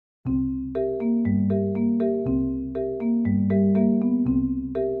Hey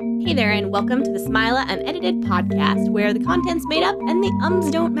there, and welcome to the Smila Unedited podcast, where the content's made up and the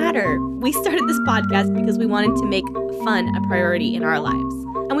ums don't matter. We started this podcast because we wanted to make fun a priority in our lives,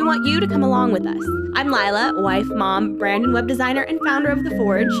 and we want you to come along with us. I'm Lila, wife, mom, brand and web designer, and founder of The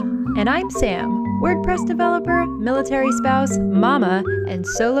Forge. And I'm Sam, WordPress developer, military spouse, mama, and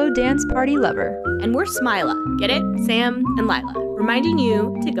solo dance party lover. And we're Smila, get it? Sam and Lila, reminding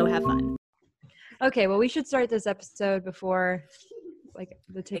you to go have fun. Okay, well, we should start this episode before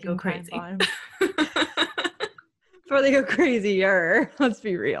the ticking time bomb. Before they go crazier. Let's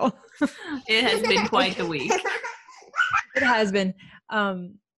be real. It has been quite the week. It has been.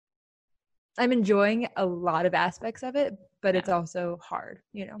 I'm enjoying a lot of aspects of it, but it's also hard,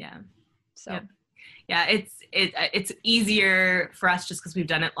 Yeah. So yeah, it's easier for us just because we've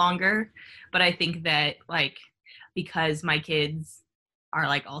done it longer. But I think that because my kids are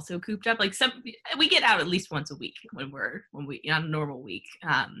also cooped up, we get out at least once a week when we on a normal week,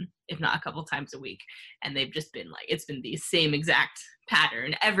 if not a couple times a week, and they've just been it's been the same exact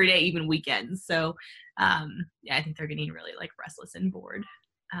pattern every day, even weekends. So I think they're getting really restless and bored,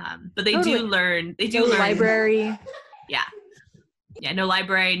 but they do learn library. No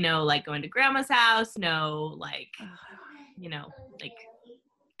library, no going to grandma's house, no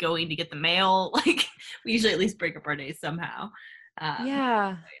going to get the mail. We usually at least break up our days somehow.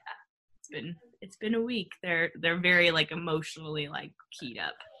 It's been a week. They're very emotionally keyed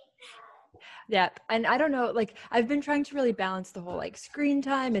up. Yeah. And I don't know, I've been trying to really balance the whole screen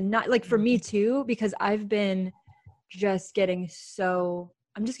time and not for me too, because I've been just getting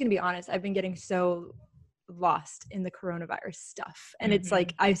I'm just going to be honest. I've been getting so lost in the coronavirus stuff. And it's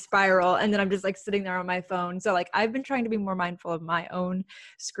I spiral and then I'm just sitting there on my phone. So I've been trying to be more mindful of my own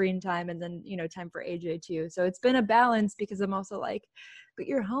screen time and then, time for AJ too. So it's been a balance because I'm also but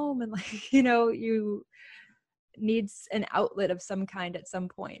you're home and you needs an outlet of some kind at some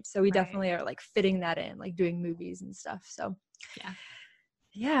point. So we definitely are fitting that in, doing movies and stuff. So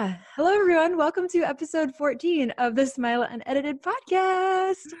yeah. Hello, everyone. Welcome to episode 14 of the Smila Unedited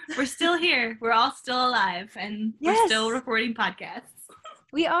podcast. We're still here. We're all still alive, and we're still recording podcasts.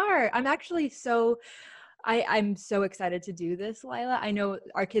 We are. I'm actually I'm so excited to do this, Lila. I know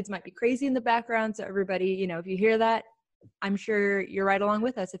our kids might be crazy in the background, so everybody, if you hear that, I'm sure you're right along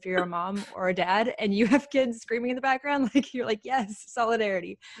with us. If you're a mom or a dad and you have kids screaming in the background, you're yes,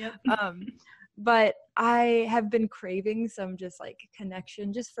 solidarity. Yep. But I have been craving some just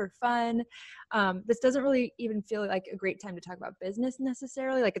connection just for fun. This doesn't really even feel like a great time to talk about business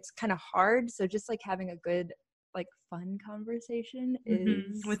necessarily. It's kind of hard. So just having a good, fun conversation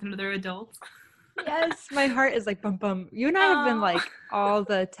is with another adult. Yes. My heart is bum bum. You and I have been all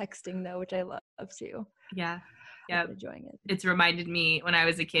the texting though, which I love too. Yeah. Yeah. Enjoying it. It's reminded me when I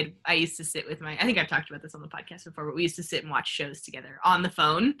was a kid, I used to sit with I think I've talked about this on the podcast before, but we used to sit and watch shows together on the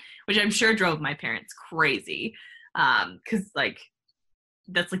phone, which I'm sure drove my parents crazy. Cause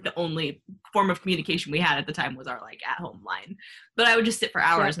that's the only form of communication we had at the time was our at home line. But I would just sit for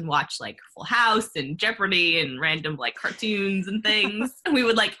hours and watch Full House and Jeopardy and random cartoons and things. And we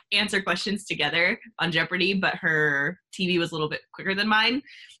would answer questions together on Jeopardy, but her TV was a little bit quicker than mine.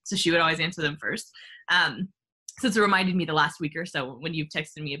 So she would always answer them first. So it's reminded me the last week or so when you've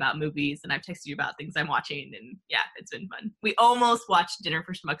texted me about movies and I've texted you about things I'm watching, and it's been fun. We almost watched Dinner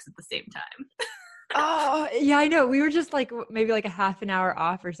for Schmucks at the same time. Oh, yeah, I know. We were just maybe a half an hour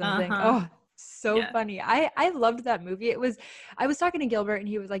off or something. Oh, so funny. I loved that movie. I was talking to Gilbert and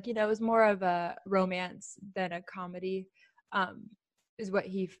he was it was more of a romance than a comedy, is what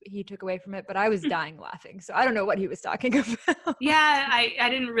he took away from it. But I was dying laughing. So I don't know what he was talking about. Yeah, I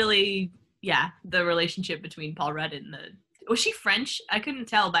didn't really... Yeah, the relationship between Paul Rudd and was she French? I couldn't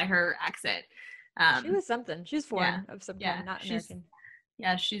tell by her accent. She was something. She was foreign of some kind, not American.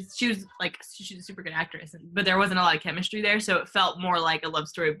 Yeah, she was she's a super good actress, but there wasn't a lot of chemistry there, so it felt more like a love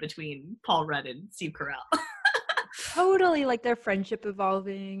story between Paul Rudd and Steve Carell. Totally, their friendship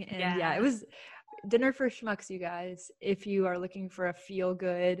evolving, and it was Dinner for Schmucks, you guys. If you are looking for a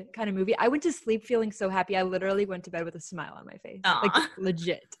feel-good kind of movie, I went to sleep feeling so happy. I literally went to bed with a smile on my face,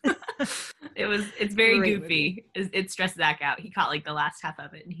 legit. It's very goofy. It stressed Zach out. He caught the last half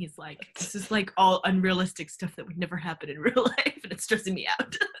of it, and he's this is all unrealistic stuff that would never happen in real life, and it's stressing me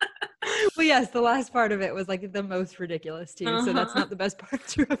out. Well, yes, the last part of it was the most ridiculous too. So that's not the best part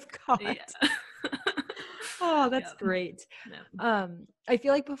to have caught. Yeah. Oh, that's great. Yeah. I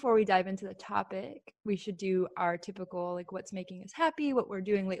feel before we dive into the topic, we should do our typical, what's making us happy, what we're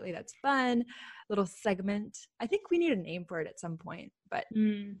doing lately that's fun, little segment. I think we need a name for it at some point, but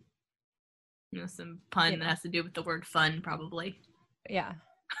some pun that has to do with the word fun, probably. Yeah.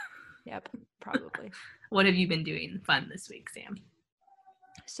 Yep, probably. What have you been doing fun this week, Sam?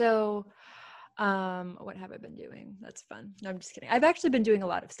 So, what have I been doing? That's fun. No, I'm just kidding. I've actually been doing a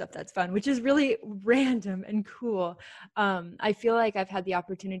lot of stuff that's fun, which is really random and cool. I feel like I've had the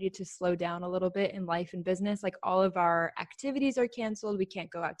opportunity to slow down a little bit in life and business. Like all of our activities are canceled. We can't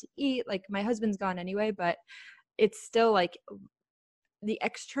go out to eat. Like my husband's gone anyway, but it's still like the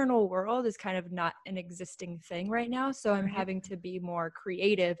external world is kind of not an existing thing right now. So I'm Right. having to be more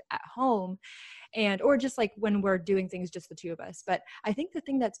creative at home and or just like when we're doing things just the two of us. But I think the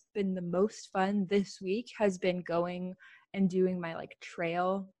thing that's been the most fun this week has been going and doing my like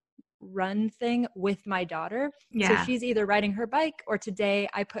trail run thing with my daughter. So Yeah. she's either riding her bike or today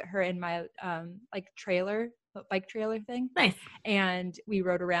I put her in my like bike trailer thing, Nice. and we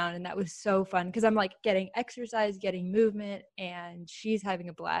rode around, and that was so fun because I'm like getting exercise, getting movement, and she's having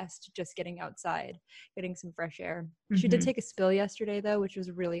a blast just getting outside, getting some fresh air. She did Mhm. take a spill yesterday though, which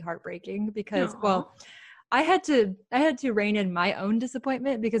was really heartbreaking because Aw. well, I had to rein in my own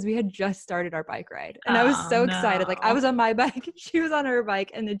disappointment because we had just started our bike ride and I was Oh, so excited. Like I no. was on my bike, she was on her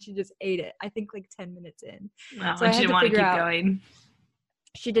bike, and then she just ate it. I think like 10 minutes in. No, So and I she had didn't to want to figure keep out. going.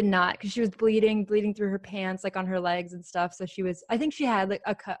 She did not, because she was bleeding through her pants, like on her legs and stuff. So I think she had like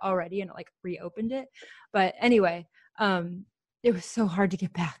a cut already and it like reopened it. But anyway, it was so hard to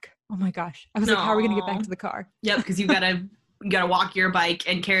get back. Oh my gosh. I was like, how are we going to get back Aw. to the car? Yep, because you gotta walk your bike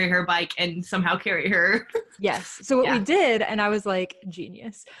and carry her bike and somehow carry her. Yes. So what we Yeah. did, and I was like,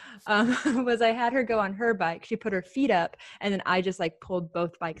 genius, was I had her go on her bike. She put her feet up, and then I just like pulled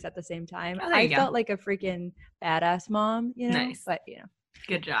both bikes at the same time. Oh, there I you go. felt like a freaking badass mom, you know? Nice. But, you know.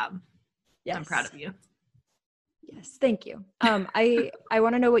 Good job. Yes. I'm proud of you. Yes, thank you. I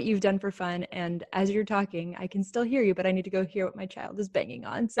want to know what you've done for fun, and as you're talking, I can still hear you, but I need to go hear what my child is banging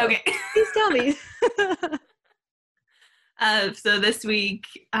on. So Okay. please tell me. So this week,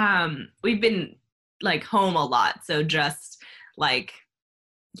 we've been like home a lot. So just like,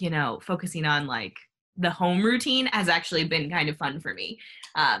 focusing on like the home routine has actually been kind of fun for me.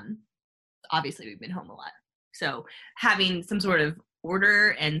 Obviously we've been home a lot. So having some sort of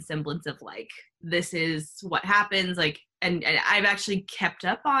order and semblance of like, this is what happens. Like, and I've actually kept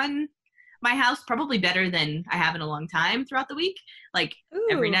up on my house probably better than I have in a long time throughout the week. Like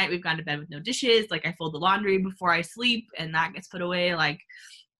every Ooh. night we've gone to bed with no dishes. Like I fold the laundry before I sleep and that gets put away. Like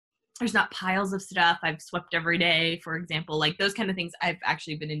there's not piles of stuff. I've swept every day, for example. Like those kind of things I've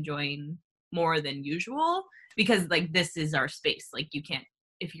actually been enjoying more than usual because like this is our space. Like you can't,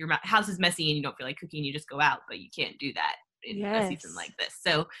 if your house is messy and you don't feel like cooking, you just go out, but you can't do that in a season like this.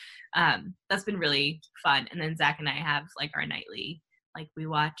 So that's been really fun. And then Zach and I have like our nightly, like we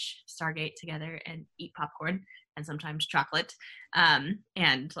watch Stargate together and eat popcorn and sometimes chocolate. And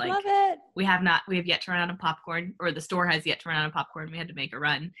like Love it. we have yet to run out of popcorn, or the store has yet to run out of popcorn. We had to make a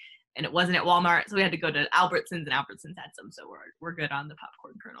run and it wasn't at Walmart. So we had to go to Albertsons, and Albertsons had some. So we're good on the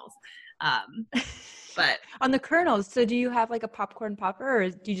popcorn kernels. But on the kernels, so do you have like a popcorn popper or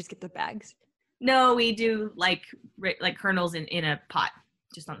do you just get the bags? no, we do like kernels in a pot,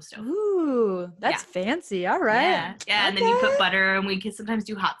 just on the stove. Ooh, that's fancy. All right. Yeah. And then you put butter, and we can sometimes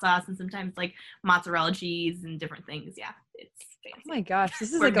do hot sauce and sometimes like mozzarella cheese and different things. Yeah, it's fancy. Oh my gosh,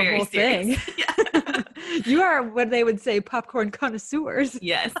 this is We're like a whole serious. thing. Yeah. You are what they would say popcorn connoisseurs.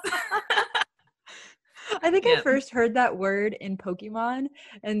 Yes. I think Yep. I first heard that word in Pokemon,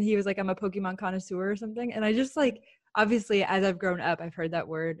 and he was like, I'm a Pokemon connoisseur or something. And I just like, obviously, as I've grown up, I've heard that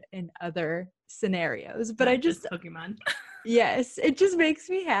word in other scenarios, but Not I just, Pokemon. yes, it just makes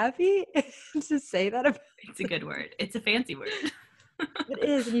me happy to say that about It's a good word. It's a fancy word. it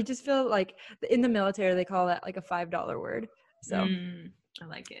is. And you just feel like in the military, they call that like a $5 word. So I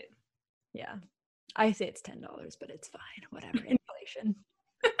like it. yeah, I say it's $10, but it's fine. Whatever. Inflation.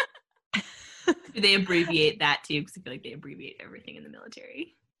 Do they abbreviate that too? Because I feel like they abbreviate everything in the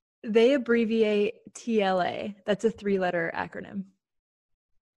military. They abbreviate TLA. That's a 3-letter acronym.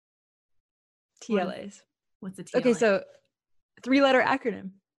 TLAs. What's a TLA? Okay, so 3-letter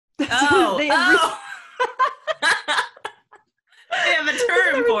acronym. Oh, They they have a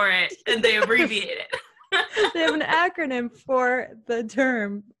term for it, and they abbreviate it. They have an acronym for the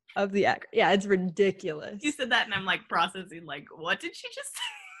term of the acronym. Yeah, it's ridiculous. You said that, and I'm like processing, like, what did she just say?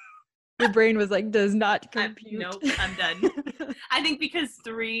 Your brain was like, does not compute. Nope, I'm done. I think because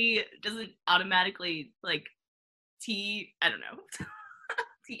 3 doesn't automatically like I don't know.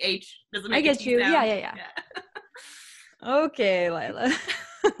 TH doesn't make I get a T you. sound. Yeah. Okay, Lila.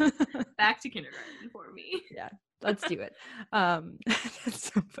 Back to kindergarten for me. Yeah. Let's do it.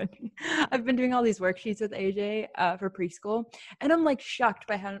 That's so funny. I've been doing all these worksheets with AJ for preschool, and I'm like shocked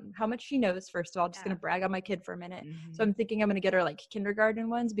by how much she knows. First of all, just gonna brag on my kid for a minute. So I'm thinking I'm gonna get her like kindergarten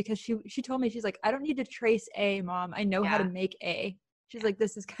ones, because she told me, she's like, I don't need to trace A, Mom. I know how to make A. She's like,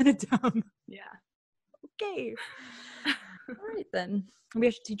 this is kind of dumb. Yeah. Okay. All right then. Maybe I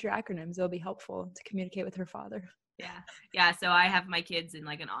should teach her acronyms. It'll be helpful to communicate with her father. Yeah. So I have my kids in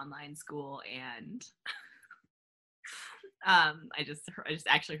like an online school, and I just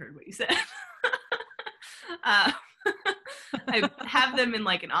actually heard what you said. I have them in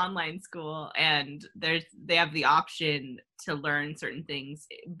like an online school, and they have the option to learn certain things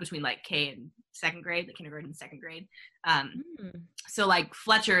between like K and second grade, like kindergarten and second grade. So like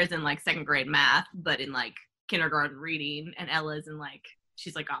Fletcher is in like second grade math, but in like kindergarten reading, and Ella's in like,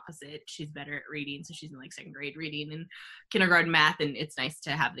 she's like opposite. She's better at reading, so she's in like second grade reading and kindergarten math. And it's nice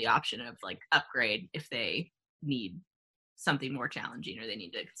to have the option of like upgrade if they need something more challenging or they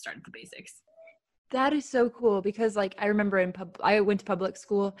need to start at the basics. That is so cool, because like I remember I went to public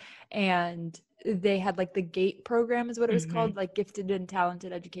school, and they had like the GATE program is what it was called, like gifted and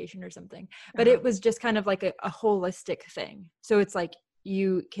talented education or something. But it was just kind of like a holistic thing. So it's like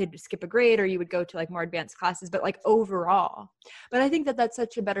you could skip a grade, or you would go to like more advanced classes, but like overall. But I think that that's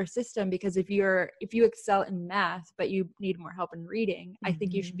such a better system, because if you excel in math but you need more help in reading, I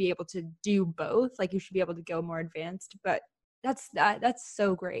think you should be able to do both. Like you should be able to go more advanced. But that's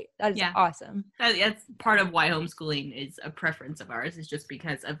so great. That is awesome. That's part of why homeschooling is a preference of ours, is just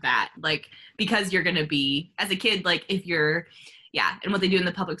because of that. Like, because you're going to be, as a kid, like if you're, and what they do in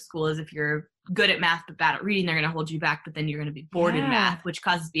the public school is if you're good at math but bad at reading, they're going to hold you back, but then you're going to be bored in math, which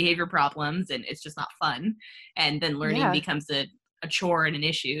causes behavior problems, and it's just not fun. And then learning becomes a chore and an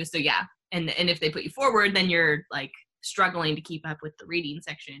issue. So and if they put you forward, then you're like struggling to keep up with the reading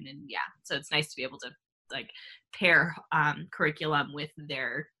section. And so it's nice to be able to like pair curriculum with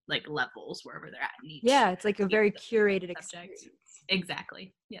their like levels wherever they're at in each. It's like a very curated experience.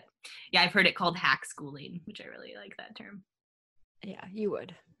 Exactly. I've heard it called hack schooling, which I really like that term. You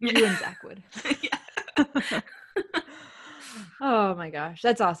would. You and Zach would. Oh my gosh,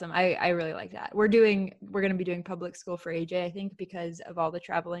 that's awesome. I really like that. We're going to be doing public school for AJ, I think, because of all the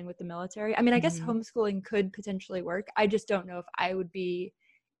traveling with the military. I mean, I guess homeschooling could potentially work. I just don't know if I would be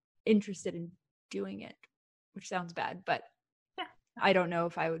interested in doing it, which sounds bad, but I don't know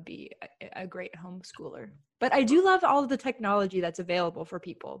if I would be a great homeschooler. But I do love all of the technology that's available for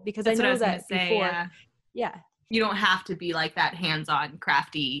people, because I know that before. You don't have to be like that hands-on,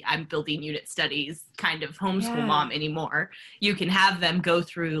 crafty, I'm building unit studies kind of homeschool mom anymore. You can have them go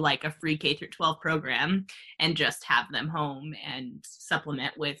through like a free K through 12 program and just have them home and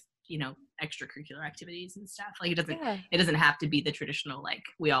supplement with, extracurricular activities and stuff. Like it doesn't have to be the traditional, like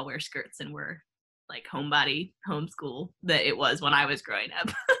we all wear skirts and we're like homebody homeschool that it was when I was growing up.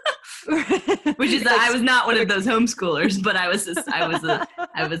 Which is that I was not one of those homeschoolers, but I was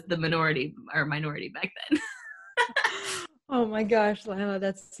the minority back then. Oh my gosh, Lila,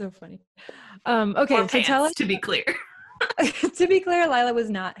 that's so funny. Okay, or so pants, tell us. To be clear, Lila was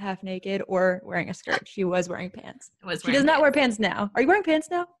not half naked or wearing a skirt. She was wearing pants. She does not wear pants now. Are you wearing pants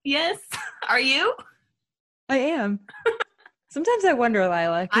now? Yes. Are you? I am. Sometimes I wonder,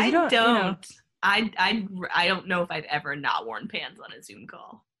 Lila. I don't. I don't know if I've ever not worn pants on a Zoom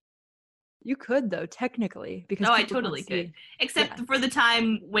call. You could though, technically, because I totally could. Except for the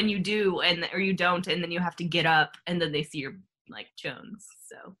time when you do or you don't, and then you have to get up, and then they see your like Jones.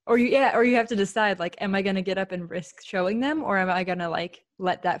 So or you have to decide, like, am I gonna get up and risk showing them, or am I gonna like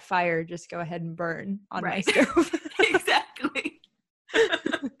let that fire just go ahead and burn on my stove? Exactly.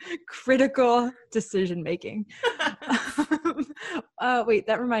 Critical decision making. Wait,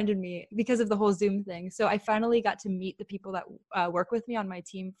 that reminded me, because of the whole Zoom thing. So I finally got to meet the people that work with me on my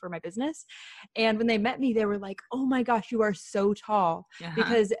team for my business. And when they met me, they were like, oh my gosh, you are so tall.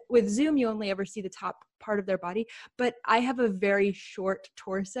 Because with Zoom, you only ever see the top part of their body. But I have a very short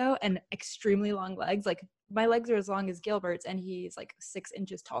torso and extremely long legs. Like my legs are as long as Gilbert's, and he's like 6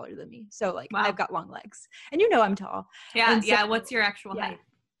 inches taller than me. So like I've got long legs, and I'm tall. Yeah. What's your actual height?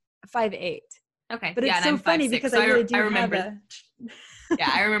 5'8". Okay. But it's so funny because I really do remember.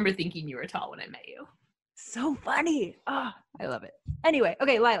 I remember thinking you were tall when I met you. So funny. Oh, I love it. Anyway,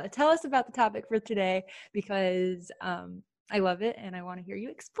 okay, Lila, tell us about the topic for today, because I love it and I want to hear you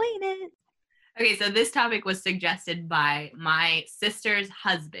explain it. Okay, so this topic was suggested by my sister's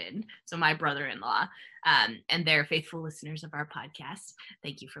husband, so my brother-in-law, and they're faithful listeners of our podcast.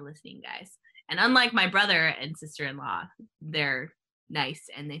 Thank you for listening, guys. And unlike my brother and sister-in-law, they're nice,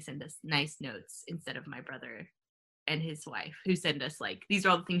 and they send us nice notes instead of my brother and his wife, who send us like, these are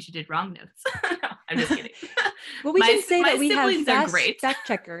all the things you did wrong notes. No, I'm just kidding. Well, we can say that we have siblings are great. fact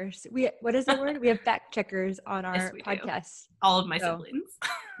checkers. What is the word? We have fact checkers on our Yes, we do. podcast. All of my So. siblings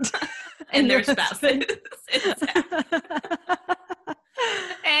and their your husband. spouses.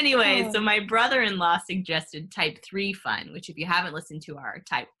 Anyway, Oh. so my brother-in-law suggested type 3 fun, which if you haven't listened to our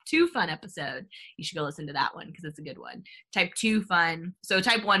type 2 fun episode, you should go listen to that one because it's a good one. Type 2 fun. So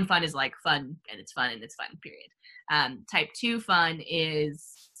type 1 fun is like fun and it's fun, period. Type 2 fun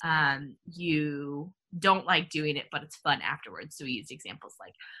is you don't like doing it, but it's fun afterwards. So we used examples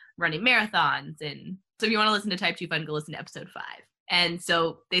like running marathons. And so if you want to listen to type 2 fun, go listen to episode 5. And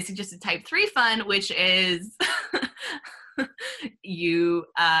so they suggested type 3 fun, which is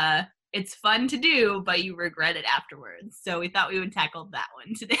it's fun to do, but you regret it afterwards. So we thought we would tackle that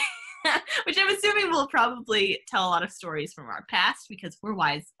one today, which I'm assuming will probably tell a lot of stories from our past because we're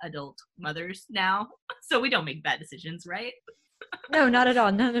wise adult mothers now. So we don't make bad decisions, right? No, not at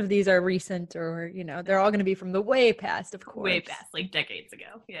all. None of these are recent or, they're all going to be from the way past, of course. Way past, like decades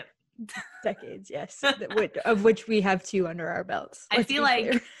ago. Yep. Decades, yes. Of which we have 2 under our belts. I feel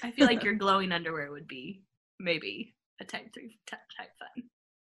clear. like your glowing underwear would be maybe a type 3 type fun.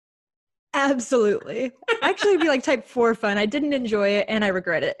 Absolutely. Actually, it'd be like type 4 fun. I didn't enjoy it and I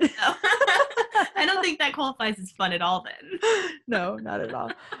regret it. No. I don't think that qualifies as fun at all then. No, not at all.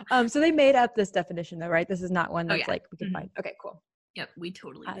 So they made up this definition though, right? This is not one that's like we can find. Okay, cool. Yep, we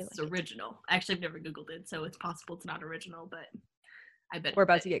totally. This is original. Actually, I've never Googled it, so it's possible it's not original, but I bet we're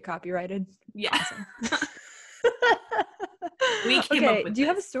about to get copyrighted. Yeah. Awesome. We came up with do you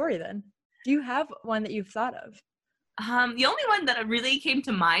have a story then? Do you have one that you've thought of? The only one that really came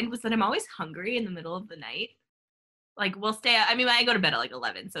to mind was that I'm always hungry in the middle of the night. Like we'll stay. I mean, I go to bed at like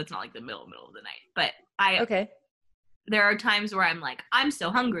 11, so it's not like the middle of the night. But there are times where I'm like, I'm so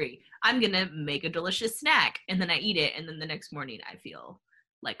hungry. I'm gonna make a delicious snack, and then I eat it, and then the next morning I feel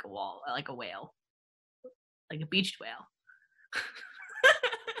like a whale, like a beached whale.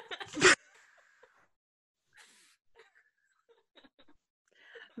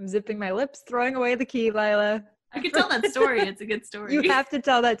 I'm zipping my lips, throwing away the key, Lila. I could tell that story. It's a good story. You have to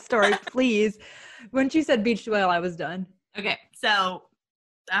tell that story, please. When she said beached whale, I was done. Okay, so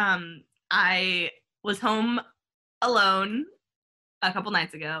I was home alone a couple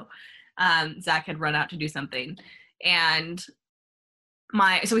nights ago. Zach had run out to do something, and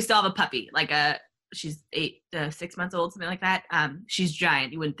so we still have a puppy, she's 6 months old, something like that. She's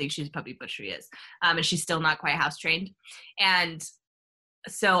giant. You wouldn't think she's a puppy, but she is. And she's still not quite house trained. And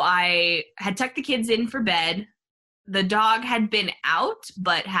so I had tucked the kids in for bed. The dog had been out,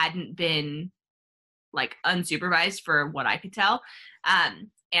 but hadn't been like unsupervised for what I could tell.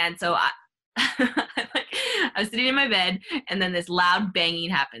 And so I was sitting in my bed, and then this loud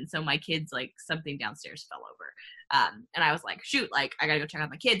banging happened. So my kids, something downstairs fell over. And I was like, shoot, I gotta go check on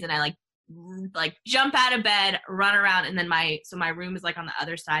my kids. And I jump out of bed, run around, and then my room is on the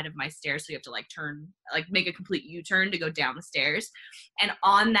other side of my stairs, so you have to turn, make a complete U-turn to go down the stairs. And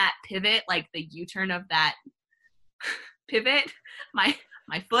on that pivot, the U-turn of that pivot, my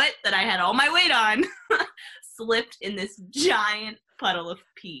foot that I had all my weight on slipped in this giant puddle of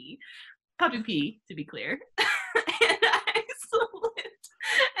pee. Puppy pee, to be clear. And I slipped,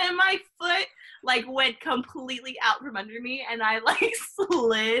 and my foot went completely out from under me, and I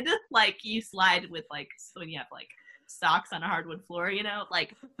slid you slide with when you have socks on a hardwood floor,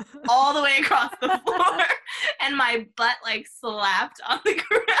 all the way across the floor, and my butt slapped on the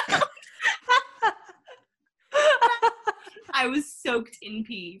ground. I was soaked in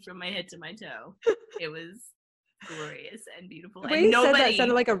pee from my head to my toe. It was glorious and beautiful. The way you said that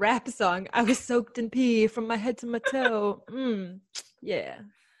sounded like a rap song. I was soaked in pee from my head to my toe. Yeah.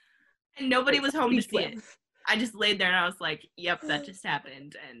 And nobody was home to see it. I just laid there and I was like, yep, that just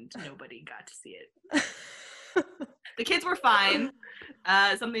happened. And nobody got to see it. The kids were fine.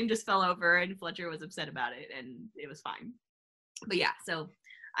 Something just fell over and Fletcher was upset about it and it was fine. But yeah, so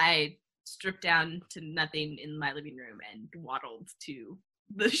I stripped down to nothing in my living room and waddled to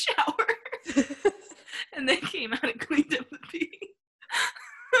the shower. And then came out and cleaned up the pee.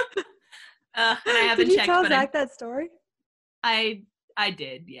 And I haven't checked. Did you tell Zach that story? I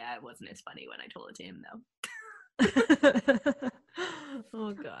did, yeah. It wasn't as funny when I told it to him, though.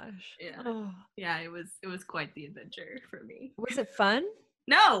 Oh gosh. Yeah. Oh. Yeah, it was quite the adventure for me. Was it fun?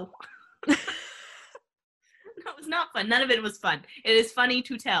 No. No, it was not fun. None of it was fun. It is funny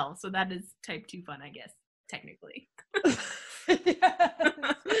to tell, so that is type 2 fun, I guess, technically.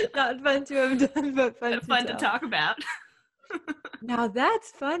 Not fun to have done, but fun to talk about. Now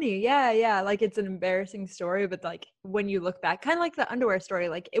that's funny. Yeah. It's an embarrassing story, but when you look back, kind of like the underwear story,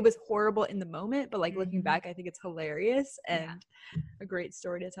 it was horrible in the moment, but looking back, I think it's hilarious and a great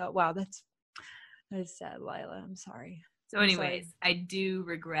story to tell. Wow, That is sad, Lila. I'm sorry. So I'm anyways, I do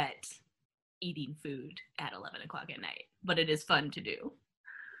regret eating food at 11 o'clock at night, but it is fun to do.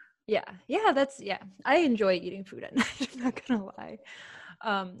 Yeah. I enjoy eating food at night. I'm not gonna lie.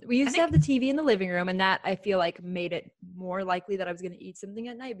 We used to have the TV in the living room, and that I feel like made it more likely that I was gonna eat something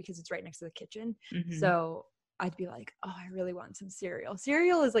at night because it's right next to the kitchen. Mhm. So I'd be like, oh, I really want some cereal.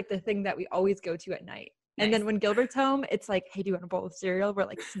 Cereal is like the thing that we always go to at night. And Nice. then when Gilbert's home, it's like, hey, do you want a bowl of cereal? We're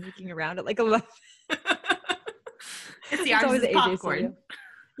like sneaking around at like 11. It's the It's always ours is AJ popcorn.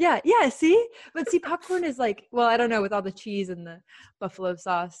 cereal. Yeah, see? But see, popcorn is like, well, I don't know, with all the cheese and the buffalo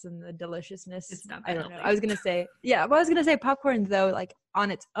sauce and the deliciousness. It's not I that don't know. healthy. I was going to say popcorn, though, like on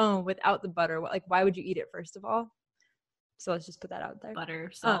its own without the butter. Like, why would you eat it, first of all? So let's just put that out there.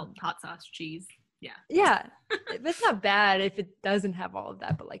 Butter, salt, hot sauce, cheese. Yeah. Yeah. It's not bad if it doesn't have all of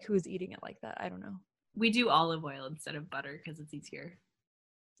that, but like, who's eating it like that? I don't know. We do olive oil instead of butter because it's easier.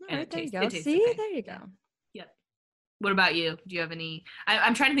 All And right, it there you tastes- go. it tastes See, okay. there you go. Yep. What about you? Do you have any?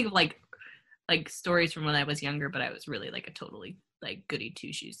 I'm trying to think of like stories from when I was younger, but I was really like a totally like goody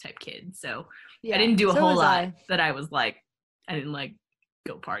two shoes type kid. So Yeah, I didn't do a so whole was lot I. that I was like, I didn't like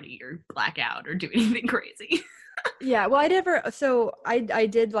go party or black out or do anything crazy. Yeah, well, I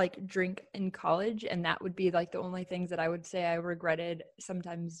did like drink in college, and that would be like the only things that I would say I regretted,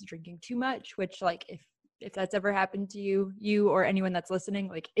 sometimes drinking too much, which like if that's ever happened to you or anyone that's listening,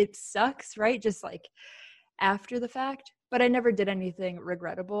 like it sucks, right? Just like after the fact. But I never did anything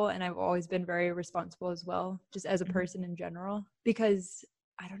regrettable, and I've always been very responsible as well, just as a Mhm. person in general, because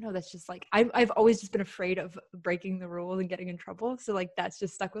I don't know, that's just like I've always just been afraid of breaking the rules and getting in trouble. So like that's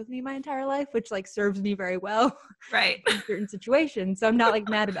just stuck with me my entire life, which like serves me very well Right. in certain situations. So I'm not like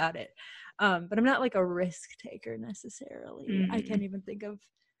mad about it. But I'm not like a risk taker necessarily. I can't even think of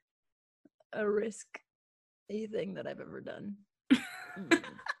a risky thing that I've ever done.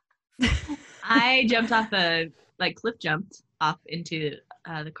 I jumped off cliff jumped off into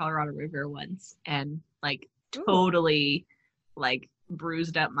the Colorado River once and like Ooh. totally like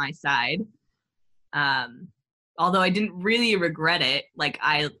bruised up my side. Although I didn't really regret it. Like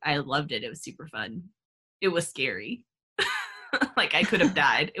I loved it. It was super fun. It was scary. Like I could have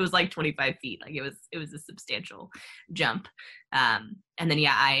died. It was like 25 feet. Like it was a substantial jump. And then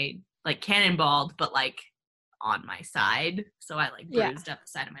I like cannonballed, but like on my side. So I like bruised up the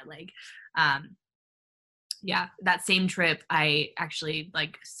side of my leg. That same trip, I actually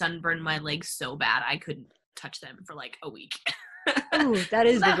like sunburned my legs so bad I couldn't touch them for like a week. Ooh, that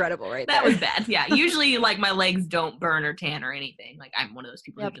is regrettable right That there. was bad. Yeah. Usually like my legs don't burn or tan or anything. Like I'm one of those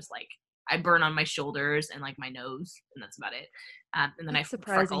people who just like, I burn on my shoulders and like my nose and that's about it. And then That's I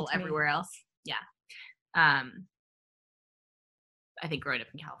surprising freckle to me. everywhere else. Yeah. I think growing up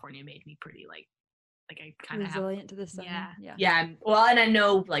in California made me pretty like I kind of have. Resilient to the sun. Yeah. Well, and I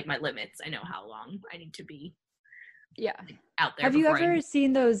know like my limits. I know how long I need to be Yeah. out there. Have you before I- ever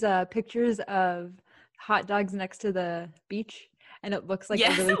seen those pictures of hot dogs next to the beach? And it looks like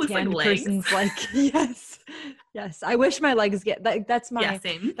Yes, a it really looks like tanned legs. person's like, yes. I wish my legs that's Yeah,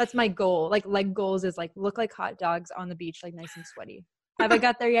 same. that's my goal. Like leg goals is like look like hot dogs on the beach, like nice and sweaty. Have I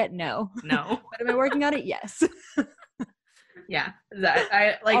got there yet? No. No. But am I working on it? Yes. Yeah.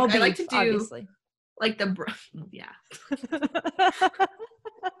 I like All I like to beef, do obviously. like yeah.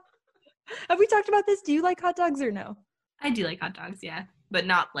 Have we talked about this? Do you like hot dogs or no? I do like hot dogs, yeah. But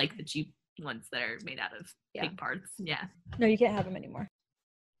not like the cheap ones that are made out of Yeah. pig parts. Yeah. No, you can't have them anymore.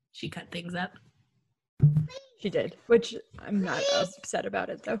 She cut things up. She did, which I'm not upset about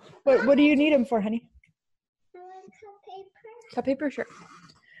it though. What do you need them for, honey? Cut paper, sure.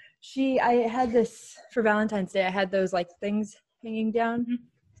 I had this for Valentine's Day. I had those like things hanging down, Mhm.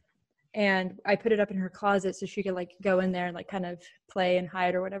 and I put it up in her closet so she could like go in there and like kind of play and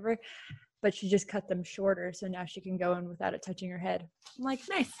hide or whatever. But she just cut them shorter, so now she can go in without it touching her head. I'm like,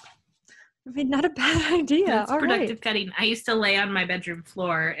 Nice. I mean, not a bad idea. That's All productive right. cutting. I used to lay on my bedroom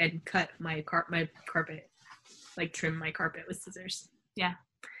floor and cut my carpet, like trim my carpet with scissors. Yeah.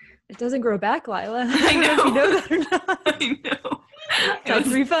 It doesn't grow back, Lila. I don't know if you know. know that or not. I know. That's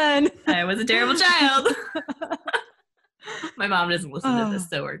pretty fun. I was a terrible child. My mom doesn't listen to this, Oh.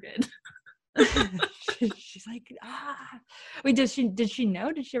 so we're good. She's like, Wait, did she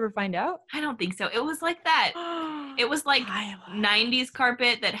know? Did she ever find out? I don't think so. It was like that. It was like Lila. 90s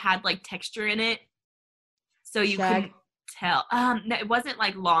carpet that had like texture in it. So you Shag? couldn't tell. No, it wasn't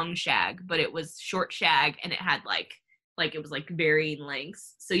like long shag, but it was short shag and it had like it was like varying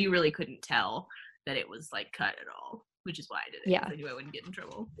lengths. So you really couldn't tell that it was like cut at all, which is why I did it. 'Cause Yeah. I knew I wouldn't get in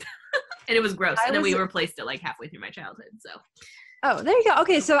trouble. And it was gross. And then we replaced it like halfway through my childhood. So Oh, there you go.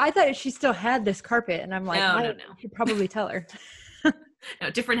 Okay, so I thought she still had this carpet, and I'm like, No, I no. should probably tell her. no,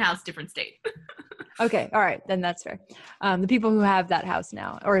 different house, different state. Okay. All right. Then that's fair. The people who have that house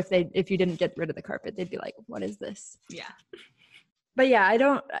now, or if you didn't get rid of the carpet, they'd be like, what is this? Yeah. But yeah, I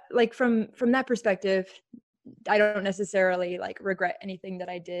don't like from that perspective, I don't necessarily like regret anything that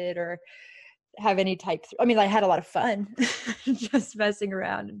I did or have any I mean, I had a lot of fun just messing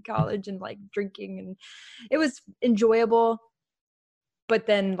around in college and like drinking, and it was enjoyable. But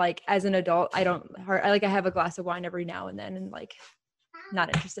then like as an adult, I have a glass of wine every now and then, and like not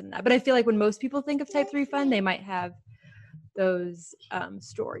interested in that. But I feel like when most people think of type 3 fun, they might have those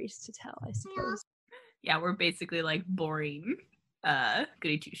stories to tell, I suppose. Yeah, we're basically like boring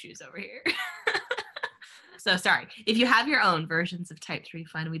goody two shoes over here. So sorry. If you have your own versions of type 3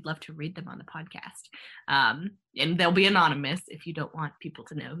 fun, we'd love to read them on the podcast. And they'll be anonymous if you don't want people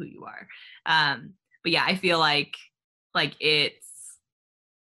to know who you are. But yeah, I feel like it's,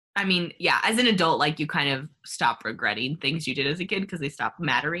 I mean, yeah, as an adult, like you kind of stop regretting things you did as a kid because they stop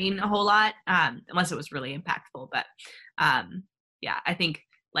mattering a whole lot, unless it was really impactful. But yeah, I think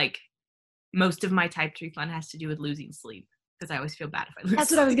like most of my type 3 fun has to do with losing sleep, because I always feel bad if I lose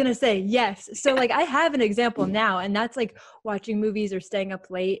That's what I was going to say. Yes. So like I have an example now, and that's like watching movies or staying up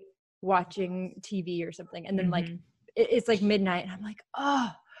late, watching TV or something. And then like, it's like midnight and I'm like,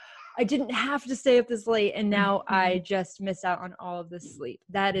 oh, I didn't have to stay up this late. And now I just miss out on all of this sleep.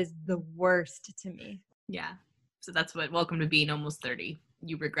 That is the worst to me. Yeah. So that's what, welcome to being almost 30.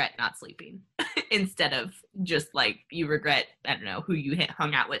 You regret not sleeping instead of just like you regret, I don't know, who you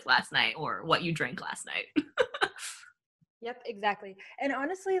hung out with last night or what you drank last night. Yep, exactly. And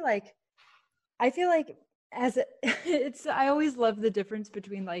honestly, like, I feel like I always love the difference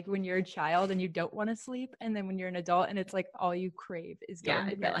between like when you're a child and you don't want to sleep, and then when you're an adult and it's like all you crave is going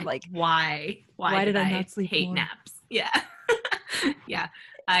to bed. Like why did I not sleep hate more? Naps? Yeah. Yeah.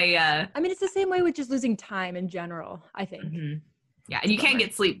 I mean, it's the same way with just losing time in general, I think. Yeah. And you can't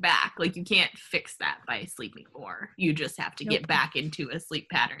get sleep back. Like you can't fix that by sleeping more. You just have to get back into a sleep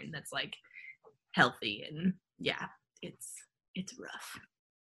pattern that's like healthy. And yeah, it's rough.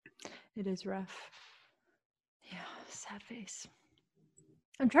 It is rough. Yeah, sad face.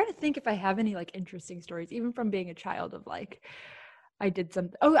 I'm trying to think if I have any like interesting stories, even from being a child, of like I did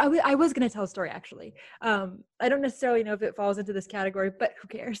something. Oh, I was going to tell a story actually. I don't necessarily know if it falls into this category, but who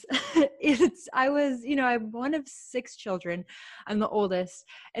cares? I'm one of 6 children. I'm the oldest.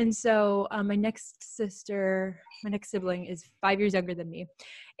 And so my next sibling is 5 years younger than me.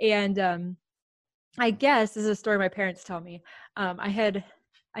 And I guess this is a story my parents tell me. I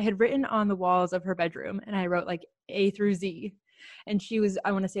had written on the walls of her bedroom, and I wrote like A through Z, and she was,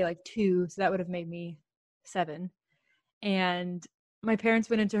 I want to say like 2. So that would have made me 7. And my parents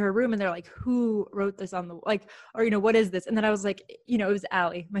went into her room and they're like, who wrote this on the, like, or, what is this? And then I was like, it was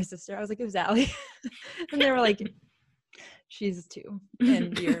Allie, my sister. I was like, it was Allie. And they were like, she's 2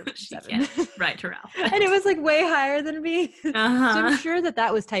 and you're 7. Write her out. And it was like way higher than me. So I'm sure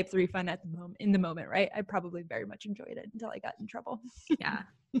that was type 3 fun in the moment, right? I probably very much enjoyed it until I got in trouble. Yeah.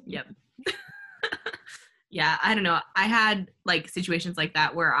 Yep. Yeah. I don't know. I had like situations like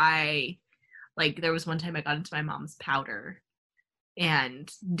that where there was one time I got into my mom's powder and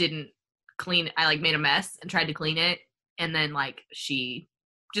didn't clean. I like made a mess and tried to clean it. And then like she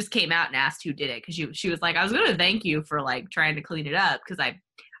just came out and asked who did it. Cause she was like, I was going to thank you for like trying to clean it up. Cause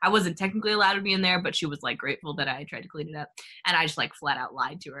I wasn't technically allowed to be in there, but she was like grateful that I tried to clean it up. And I just like flat out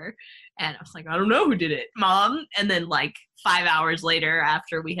lied to her. And I was like, I don't know who did it, Mom. And then like 5 hours later,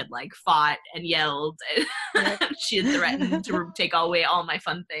 after we had like fought and yelled, and she had threatened to take away all my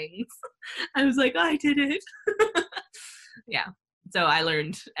fun things, I was like, I did it. Yeah. So I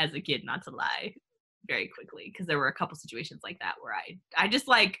learned as a kid not to lie very quickly, because there were a couple situations like that where I just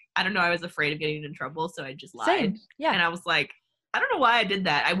like, I don't know, I was afraid of getting in trouble, so I just lied. Same. Yeah. And I was like, I don't know why I did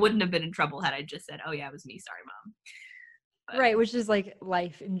that. I wouldn't have been in trouble had I just said, oh yeah, it was me, sorry Mom. But, right, which is like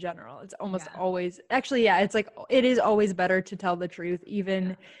life in general. It's almost always, actually, yeah, it's like, it is always better to tell the truth,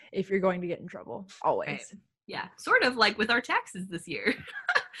 even if you're going to get in trouble. Always. Right. Yeah, sort of like with our taxes this year.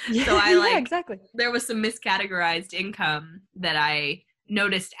 Yeah, so yeah, exactly. There was some miscategorized income that I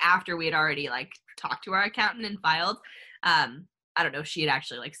noticed after we had already like talked to our accountant and filed. I don't know if she had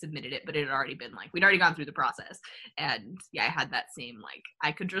actually like submitted it, but it had already been like, we'd already gone through the process. And yeah, I had that same, like,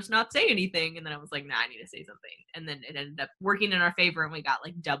 I could just not say anything. And then I was like, nah, I need to say something. And then it ended up working in our favor, and we got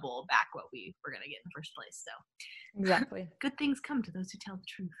like double back what we were going to get in the first place. So exactly. Good things come to those who tell the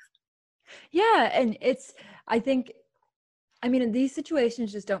truth. Yeah. And I mean, these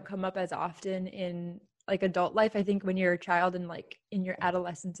situations just don't come up as often in like adult life. I think when you're a child and like in your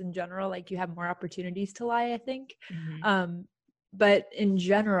adolescence in general, like you have more opportunities to lie, I think. Mm-hmm. But in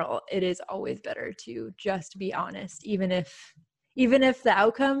general, it is always better to just be honest, even if the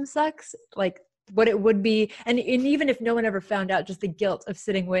outcome sucks. Like what it would be. And even if no one ever found out, just the guilt of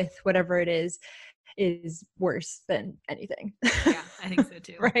sitting with whatever it is worse than anything. Yeah, I think so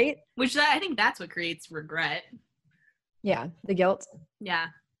too. Right? Which I think that's what creates regret. Yeah, the guilt. Yeah.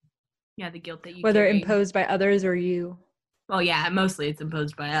 Yeah, the guilt that you whether carry. imposed by others or you. Well, yeah, mostly it's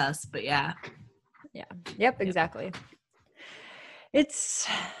imposed by us, but yeah. Yeah. Yep, exactly. It's,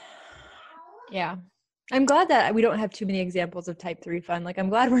 yeah. I'm glad that we don't have too many examples of type 3 fun. Like, I'm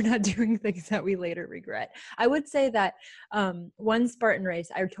glad we're not doing things that we later regret. I would say that one Spartan race,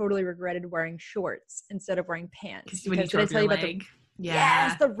 I totally regretted wearing shorts instead of wearing pants. When you Did I tell you about leg.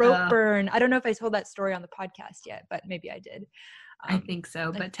 Yes, the rope burn. I don't know if I told that story on the podcast yet, but maybe I did. I think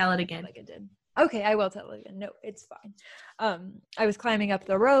so, but tell it again. Like I did. Okay, I will tell it again. No, it's fine. I was climbing up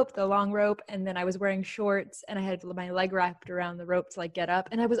the rope, the long rope, and then I was wearing shorts and I had my leg wrapped around the rope to like get up,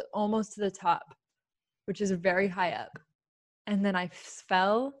 and I was almost to the top, which is very high up. And then I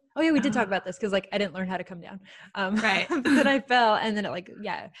fell. Oh yeah, we did talk about this because like I didn't learn how to come down. Right. But then I fell, and then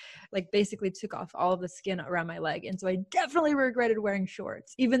it basically took off all of the skin around my leg. And so I definitely regretted wearing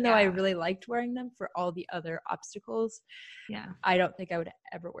shorts, even though I really liked wearing them for all the other obstacles. Yeah. I don't think I would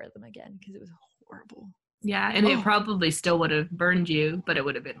ever wear them again because it was horrible. Yeah, and it probably still would have burned you, but it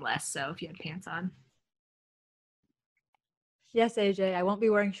would have been less so if you had pants on. Yes, AJ, I won't be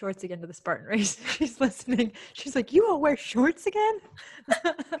wearing shorts again to the Spartan race. She's listening. She's like, you won't wear shorts again?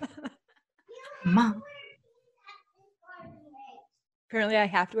 Mom. Apparently I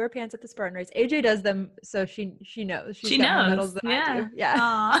have to wear pants at the Spartan race. AJ does them, so she knows. She knows. Medals that I do. Yeah.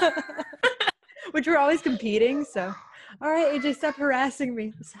 Aw. Which we're always competing, so. All right, AJ, stop harassing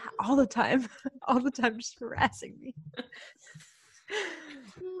me. All the time. All the time, just harassing me.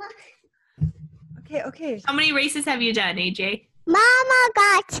 Okay. How many races have you done, AJ? Mama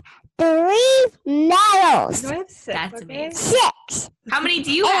got 3 medals. No, I have 6. That's amazing. 6. How many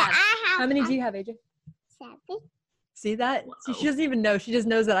do you And have? I have How many do you have, AJ? 7. See that? Whoa. She doesn't even know. She just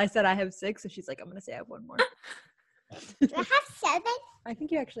knows that I said I have 6, so she's like, I'm going to say I have 1 more. Do I have 7? I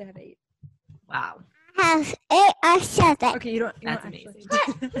think you actually have 8. Wow. I have 8 or 7. Okay, you don't That's actually.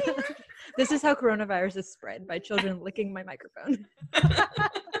 This is how coronavirus is spread, by children licking my microphone.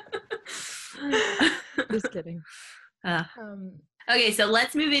 Just kidding. Okay, so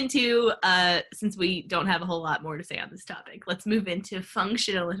let's move into, since we don't have a whole lot more to say on this topic, let's move into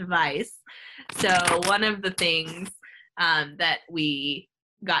functional advice. So one of the things that we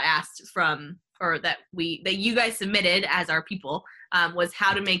got asked from, or that you guys submitted as our people, was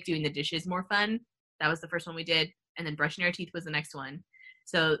how to make doing the dishes more fun. That was the first one we did. And then brushing our teeth was the next one.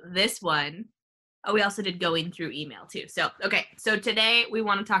 So this one, we also did going through email too. So, okay. So today we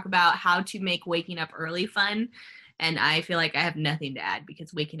want to talk about how to make waking up early fun. And I feel like I have nothing to add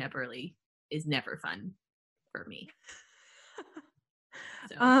because waking up early is never fun for me.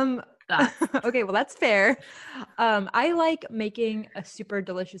 So, thoughts? Okay, well, that's fair. I like making a super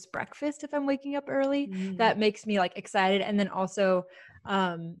delicious breakfast if I'm waking up early. That makes me like excited. And then also,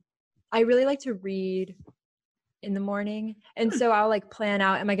 I really like to read in the morning. And so I'll like plan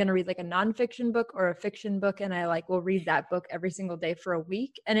out, am I going to read like a nonfiction book or a fiction book? And I like will read that book every single day for a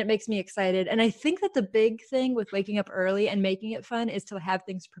week. And it makes me excited. And I think that the big thing with waking up early and making it fun is to have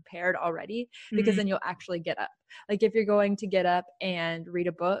things prepared already, because then you'll actually get up. Like if you're going to get up and read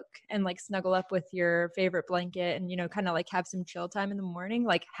a book and like snuggle up with your favorite blanket and, you know, kind of like have some chill time in the morning,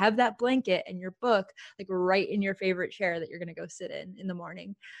 like have that blanket and your book like right in your favorite chair that you're going to go sit in the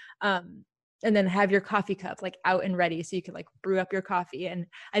morning. And then have your coffee cup like out and ready so you can like brew up your coffee. And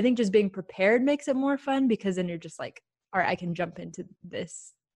I think just being prepared makes it more fun, because then you're just like, all right, I can jump into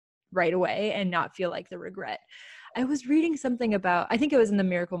this right away and not feel like the regret. I was reading something about, I think it was in the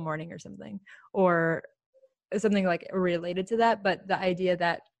Miracle Morning or something like related to that, but the idea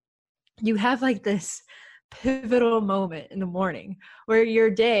that you have like this pivotal moment in the morning where your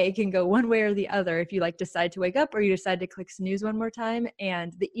day can go one way or the other if you like decide to wake up or you decide to click snooze one more time.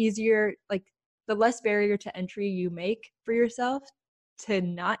 And the easier, like the less barrier to entry you make for yourself to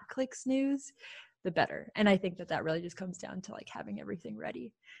not click snooze, the better. And I think that really just comes down to like having everything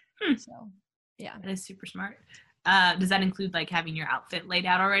ready. So yeah, that is super smart. Does that include like having your outfit laid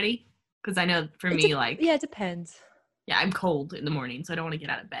out already? Because I know for me, it depends. Yeah, I'm cold in the morning, so I don't want to get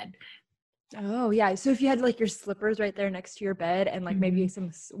out of bed. Oh yeah. So if you had like your slippers right there next to your bed and like maybe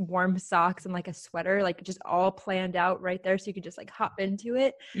some warm socks and like a sweater, like just all planned out right there so you could just like hop into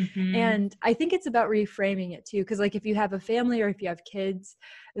it. And I think it's about reframing it too. Cause like if you have a family or if you have kids,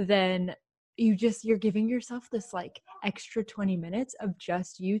 then you're giving yourself this like extra 20 minutes of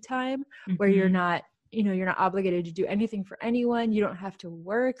just you time where you're not, you're not obligated to do anything for anyone. You don't have to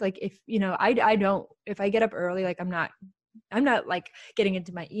work. Like if, I don't, if I get up early, like I'm not I'm not like getting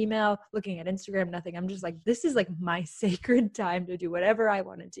into my email, looking at Instagram, nothing. I'm just like, this is like my sacred time to do whatever I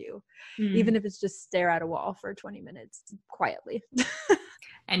want to do, even if it's just stare at a wall for 20 minutes quietly.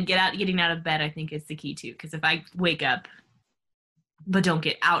 And getting out of bed, I think, is the key too. Because if I wake up but don't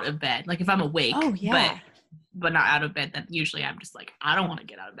get out of bed, like if I'm awake, Oh yeah. but not out of bed, then usually I'm just like, I don't want to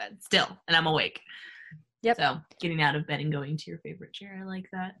get out of bed still, and I'm awake. Yep. So getting out of bed and going to your favorite chair, I like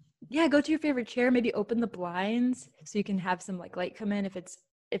that. Yeah, go to your favorite chair, maybe open the blinds so you can have some like light come in if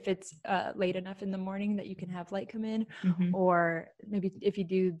it's late enough in the morning that you can have light come in, or maybe if you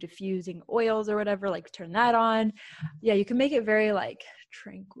do diffusing oils or whatever, like turn that on. Yeah, you can make it very like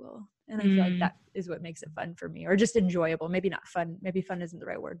tranquil, and I feel like that is what makes it fun for me, or just enjoyable. Maybe not fun, maybe fun isn't the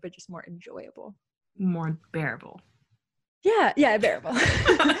right word, but just more enjoyable, more bearable. Yeah, bearable.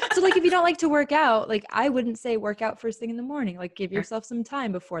 So like if you don't like to work out, like I wouldn't say work out first thing in the morning. Like give yourself some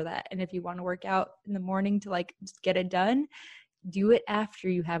time before that. And if you want to work out in the morning to like just get it done, do it after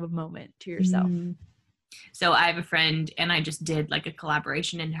you have a moment to yourself. So I have a friend, and I just did like a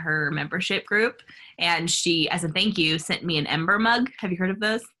collaboration in her membership group, and she, as a thank you, sent me an Ember mug. Have you heard of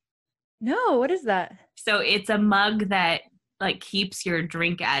those? No, what is that? So it's a mug that like keeps your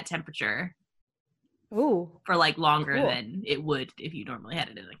drink at temperature. Oh, for like longer cool. than it would if you normally had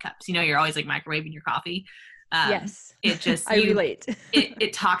it in a cup. So, you're always like microwaving your coffee. Yes. It just, I relate.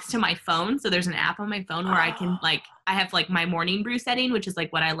 it talks to my phone. So there's an app on my phone where I can like, I have like my morning brew setting, which is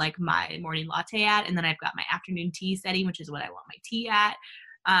like what I like my morning latte at. And then I've got my afternoon tea setting, which is what I want my tea at.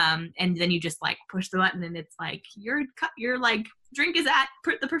 And then you just like push the button and it's like your like drink is at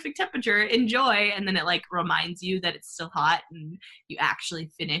the perfect temperature, enjoy. And then it like reminds you that it's still hot and you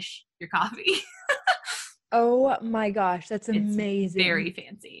actually finish your coffee. Oh my gosh, that's amazing. It's very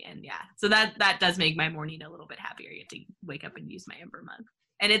fancy. And yeah, so that does make my morning a little bit happier. You have to wake up and use my Ember mug.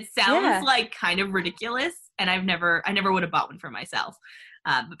 And it sounds like kind of ridiculous, and I never would have bought one for myself.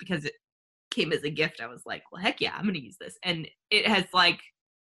 But because it came as a gift, I was like, well, heck yeah, I'm going to use this. And it has like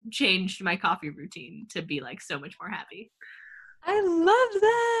changed my coffee routine to be like so much more happy. I love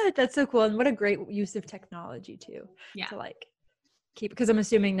that. That's so cool. And what a great use of technology too. Yeah. To like because I'm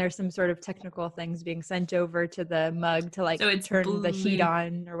assuming there's some sort of technical things being sent over to the mug to like turn the heat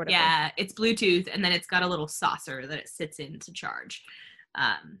on or whatever. Yeah, it's Bluetooth, and then it's got a little saucer that it sits in to charge.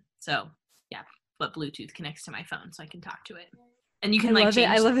 So yeah, but Bluetooth connects to my phone so I can talk to it. And you can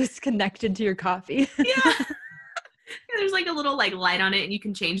I love it's connected to your coffee. Yeah. There's like a little like light on it, and you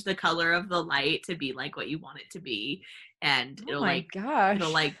can change the color of the light to be like what you want it to be. And it'll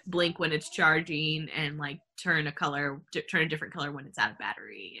like blink when it's charging, and like turn a different color when it's out of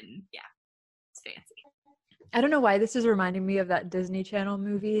battery. And yeah, it's fancy. I don't know why this is reminding me of that Disney Channel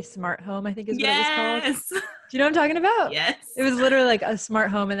movie, Smart Home, I think is what it was called. Do you know what I'm talking about? Yes. It was literally like a smart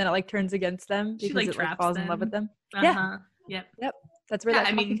home, and then it like turns against them because like it like falls in love with them. Uh-huh. Yeah. Yep. That's where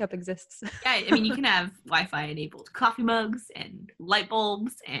that coffee cup exists. Yeah, I mean, you can have Wi-Fi enabled coffee mugs and light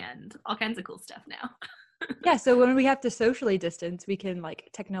bulbs and all kinds of cool stuff now. Yeah, so when we have to socially distance, we can like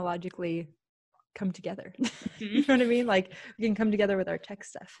technologically come together. You know what I mean? Like we can come together with our tech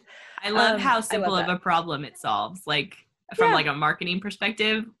stuff. I love how simple of a problem it solves. Like from like a marketing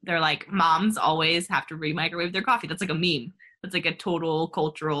perspective, they're like, moms always have to re-microwave their coffee. That's like a meme. That's like a total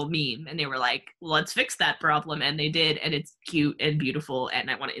cultural meme. And they were like, let's fix that problem. And they did. And it's cute and beautiful. And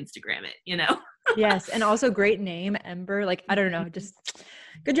I want to Instagram it, you know? Yes. And also great name, Ember. Like, I don't know, just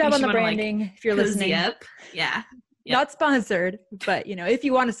good job on the branding. Like, if you're listening. Yep. Yeah. Yep. Not sponsored, but you know, if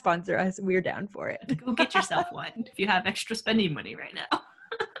you want to sponsor us, we're down for it. Go get yourself one if you have extra spending money right now.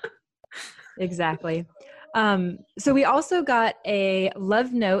 Exactly. So we also got a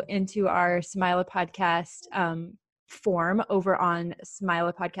love note into our Smila podcast form over on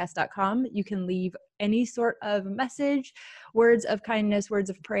smilapodcast.com. You can leave any sort of message, words of kindness, words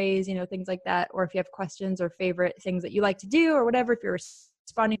of praise, you know, things like that. Or if you have questions or favorite things that you like to do or whatever, if you're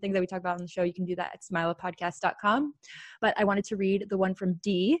responding to things that we talk about on the show, you can do that at smilapodcast.com. But I wanted to read the one from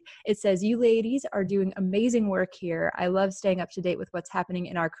D. It says, "You ladies are doing amazing work here. I love staying up to date with what's happening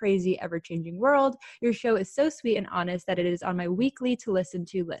in our crazy, ever-changing world. Your show is so sweet and honest that it is on my weekly to listen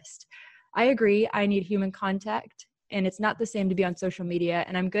to list. I agree. I need human contact. And it's not the same to be on social media.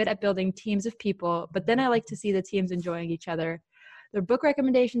 And I'm good at building teams of people, but then I like to see the teams enjoying each other. Their book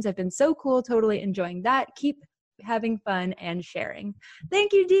recommendations have been so cool. Totally enjoying that. Keep having fun and sharing."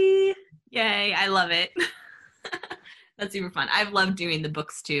 Thank you, Dee. Yay. I love it. That's super fun. I've loved doing the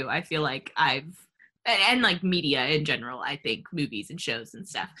books too. I feel like and like media in general, I think movies and shows and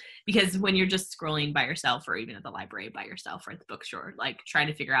stuff, because when you're just scrolling by yourself or even at the library by yourself or at the bookstore, like trying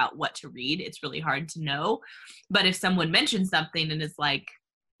to figure out what to read, it's really hard to know. But if someone mentions something and is like,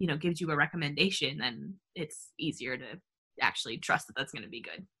 you know, gives you a recommendation, then it's easier to actually trust that that's going to be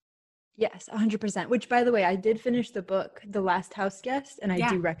good. Yes, 100%. Which, by the way, I did finish the book, The Last House Guest, and I Yeah.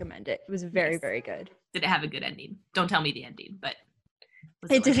 do recommend it. It was very, Yes. very good. Did it have a good ending? Don't tell me the ending, but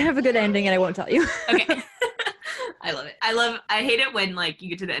was It did like- have a good ending, and I won't tell you. Okay. I love it. I hate it when like you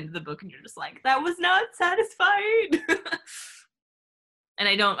get to the end of the book and you're just like, that was not satisfying.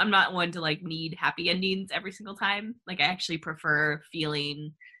 And I'm not one to like need happy endings every single time. Like I actually prefer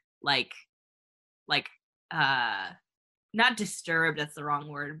feeling like not disturbed, that's the wrong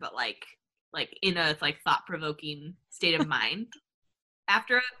word, but like in a like thought-provoking state of mind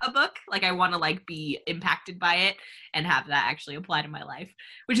after a book. Like I want to like be impacted by it and have that actually apply to my life,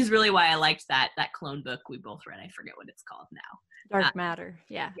 which is really why I liked that clone book we both read. I forget what it's called now. Dark Matter.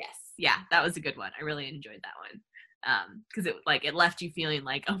 Yeah. Yes. Yeah, that was a good one. I really enjoyed that one. Because it left you feeling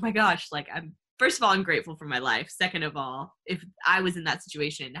like, oh my gosh, like first of all, I'm grateful for my life. Second of all, if I was in that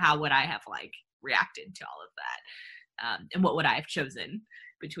situation, how would I have like reacted to all of that? And what would I have chosen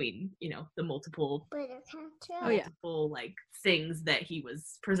between, the multiple Oh, yeah. like things that he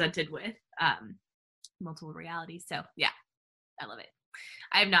was presented with, multiple realities. So yeah, I love it.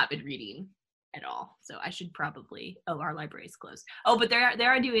 I have not been reading at all, so I should probably. Oh, our library is closed. Oh, but they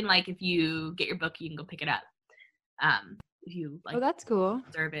are doing like if you get your book, you can go pick it up. If you like, Oh, that's cool.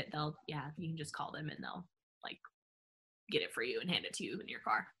 reserve it, you can just call them and they'll like get it for you and hand it to you in your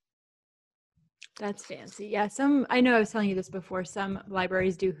car. That's fancy. Yeah, I know I was telling you this before, some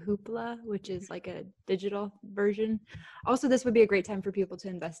libraries do Hoopla, which is like a digital version. Also, this would be a great time for people to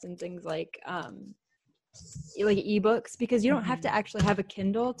invest in things like ebooks, because you don't have to actually have a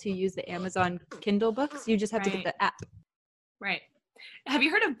Kindle to use the Amazon Kindle books. You just have to get the app. Right. Have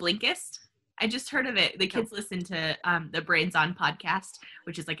you heard of Blinkist? I just heard of it. The kids listen to the Brains On podcast,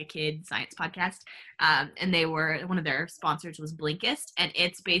 which is like a kid science podcast. And one of their sponsors was Blinkist. And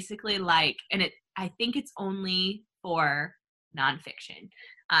it's basically like, I think it's only for nonfiction.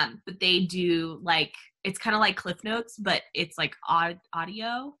 But they do like, it's kind of like Cliff Notes, but it's like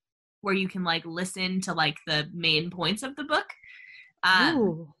audio where you can like listen to like the main points of the book.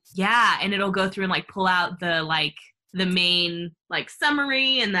 Ooh. Yeah. And it'll go through and like pull out the main like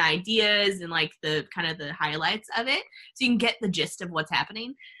summary and the ideas and like the kind of the highlights of it, so you can get the gist of what's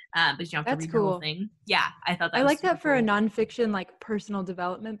happening, but you don't have to read the whole thing. Yeah, I thought that I was like that for a cool. nonfiction like personal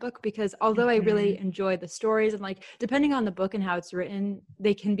development book, because although I really enjoy the stories and like depending on the book and how it's written,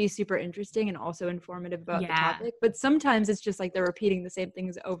 they can be super interesting and also informative about the topic. But sometimes it's just like they're repeating the same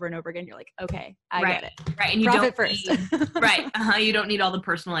things over and over again. You're like, okay, I get it. Right, and you Profit don't first. right. You don't need all the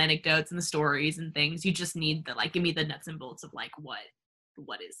personal anecdotes and the stories and things. You just need the like, give me the nuts and bolts of like what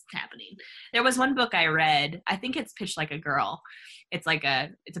is happening. There was one book I read, I think it's Pitched Like a Girl. It's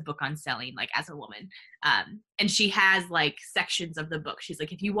a book on selling like as a woman. And she has like sections of the book. She's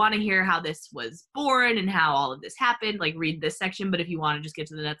like, if you want to hear how this was born and how all of this happened, like read this section. But if you want to just get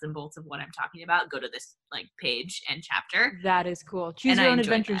to the nuts and bolts of what I'm talking about, go to this like page and chapter. That is cool. Choose And your I own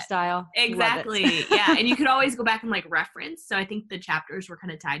enjoyed adventure that. style. Love it. Exactly. Yeah. And you could always go back and like reference. So I think the chapters were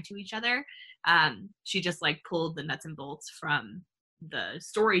kind of tied to each other. She just like pulled the nuts and bolts from the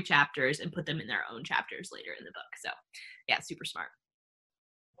story chapters and put them in their own chapters later in the book. So yeah, super smart.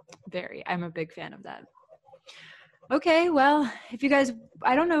 I'm a big fan of that. Okay, well, if you guys,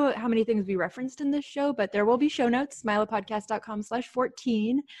 I don't know how many things we referenced in this show, but there will be show notes,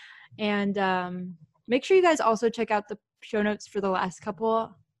 smilapodcast.com/14. And make sure you guys also check out the show notes for the last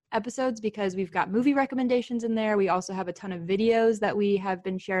couple episodes, because we've got movie recommendations in there. We also have a ton of videos that we have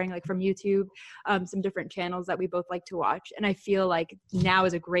been sharing, like from YouTube, some different channels that we both like to watch. And I feel like now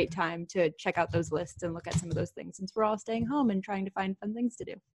is a great time to check out those lists and look at some of those things, since we're all staying home and trying to find fun things to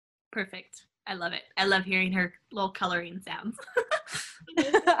do. Perfect. I love it. I love hearing her little coloring sounds.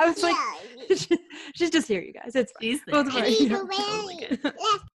 I was like, she's just here, you guys. It's fine. She's Both of there. our- Totally good.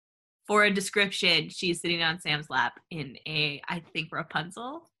 For a description, she's sitting on Sam's lap in I think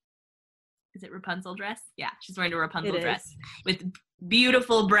Rapunzel. Is it Rapunzel dress? Yeah, she's wearing a Rapunzel It dress is. with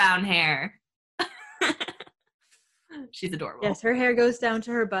beautiful brown hair. She's adorable. Yes, her hair goes down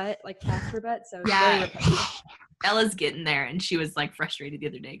to her butt, like past her butt. So Yeah. very Rapunzel. Ella's getting there, and she was like frustrated the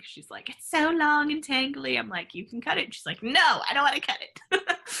other day because she's like, it's so long and tangly. I'm like, you can cut it. She's like, no, I don't want to cut it.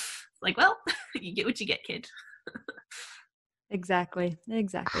 It's like, well, you get what you get, kid. Exactly.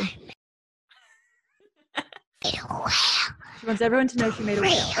 She wants everyone to know she made a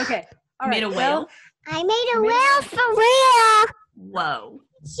whale. Okay. All Made right. a well, whale? I made a whale for real. Whoa.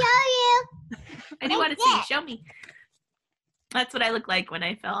 Show you. I do Like want to see. that. Show me. That's what I look like when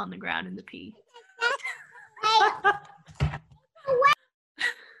I fell on the ground in the pee.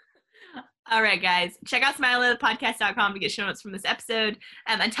 All right, guys. Check out smileatthepodcast.com to get show notes from this episode.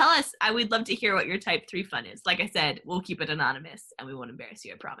 And tell us, I would love to hear what your type 3 fun is. Like I said, we'll keep it anonymous and we won't embarrass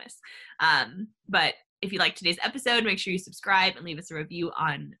you, I promise. But if you liked today's episode, make sure you subscribe and leave us a review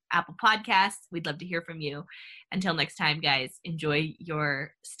on Apple Podcasts. We'd love to hear from you. Until next time, guys, enjoy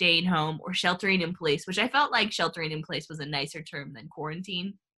your staying home or sheltering in place, which I felt like sheltering in place was a nicer term than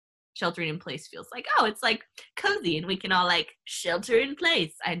quarantine. Sheltering in place feels like, oh, it's like cozy and we can all like shelter in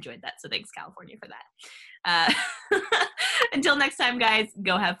place. I enjoyed that. So thanks, California, for that. Until next time, guys,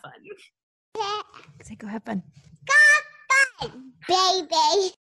 go have fun. Say go have fun. Baby.